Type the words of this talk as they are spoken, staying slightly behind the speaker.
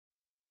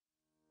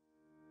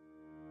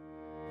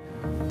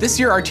This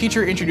year, our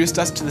teacher introduced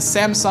us to the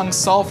Samsung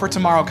Solve for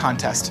Tomorrow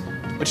contest,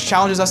 which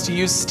challenges us to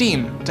use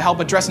STEAM to help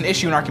address an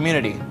issue in our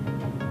community.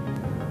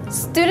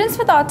 Students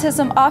with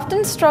autism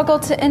often struggle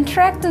to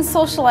interact and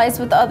socialize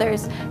with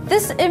others.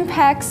 This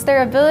impacts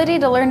their ability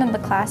to learn in the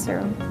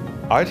classroom.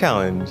 Our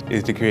challenge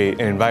is to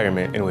create an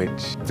environment in which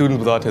students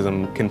with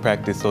autism can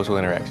practice social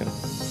interaction.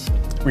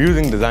 We're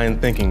using design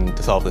thinking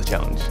to solve this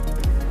challenge.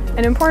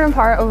 An important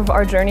part of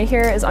our journey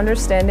here is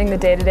understanding the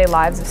day-to-day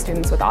lives of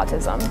students with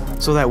autism,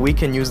 so that we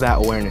can use that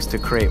awareness to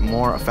create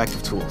more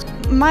effective tools.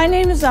 My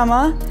name is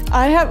Emma.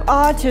 I have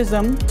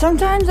autism.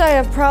 Sometimes I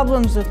have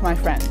problems with my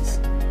friends.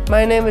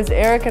 My name is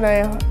Eric and I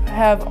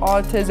have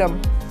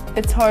autism.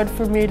 It's hard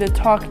for me to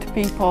talk to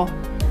people.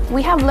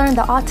 We have learned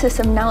that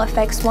autism now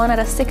affects 1 out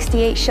of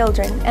 68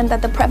 children and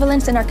that the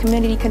prevalence in our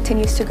community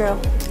continues to grow.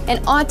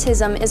 And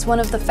autism is one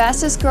of the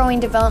fastest growing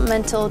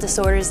developmental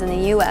disorders in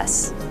the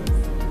U.S.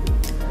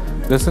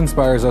 This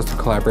inspires us to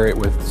collaborate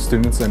with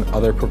students and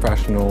other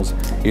professionals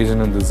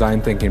using a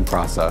design thinking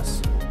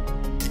process.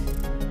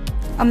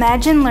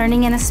 Imagine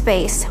learning in a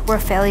space where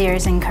failure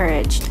is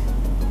encouraged,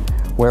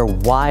 where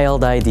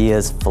wild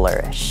ideas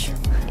flourish,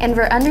 and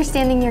where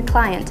understanding your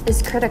client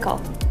is critical.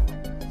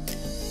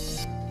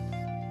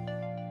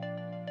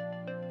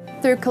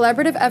 Through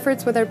collaborative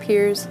efforts with our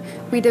peers,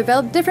 we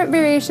develop different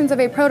variations of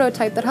a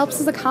prototype that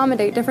helps us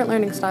accommodate different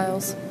learning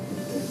styles.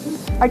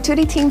 Our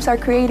 2D teams are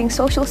creating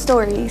social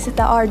stories that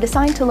are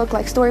designed to look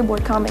like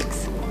storyboard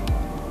comics.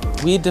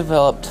 We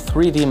developed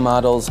 3D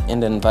models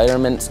and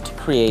environments to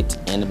create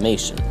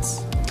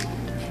animations.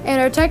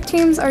 And our tech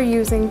teams are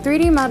using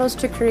 3D models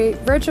to create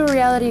virtual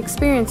reality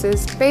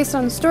experiences based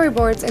on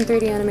storyboards and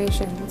 3D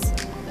animations.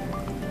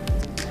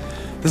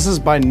 This is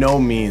by no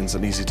means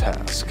an easy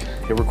task.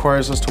 It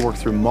requires us to work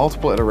through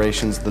multiple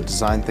iterations of the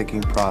design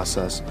thinking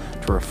process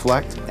to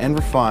reflect and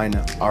refine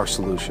our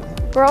solution.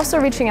 We're also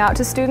reaching out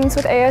to students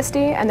with ASD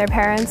and their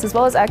parents, as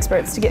well as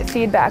experts, to get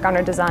feedback on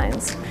our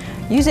designs.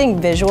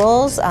 Using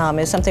visuals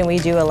is something we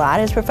do a lot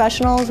as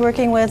professionals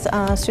working with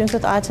students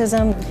with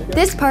autism.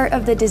 This part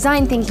of the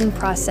design thinking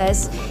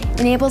process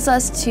enables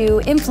us to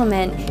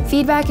implement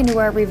feedback into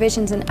our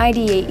revisions and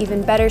ideate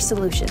even better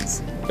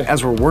solutions.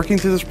 As we're working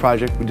through this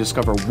project, we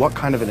discover what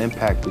kind of an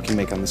impact we can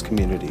make on this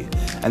community,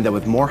 and that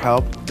with more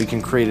help, we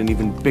can create an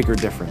even bigger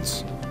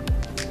difference.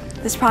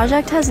 This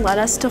project has led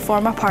us to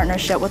form a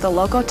partnership with a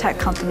local tech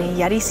company,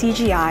 Yeti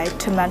CGI,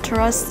 to mentor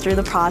us through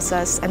the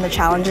process and the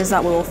challenges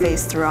that we will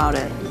face throughout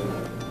it.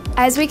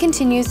 As we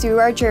continue through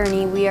our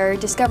journey, we are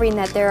discovering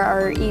that there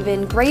are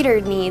even greater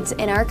needs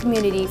in our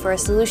community for a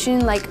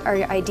solution like our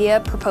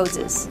idea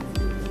proposes.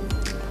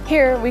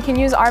 Here, we can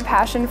use our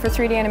passion for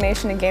 3D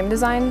animation and game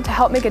design to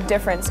help make a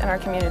difference in our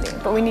community,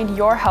 but we need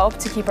your help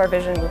to keep our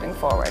vision moving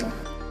forward.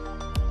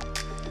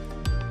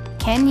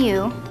 Can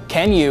you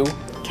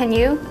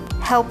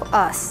help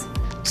us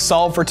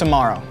solve for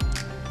tomorrow?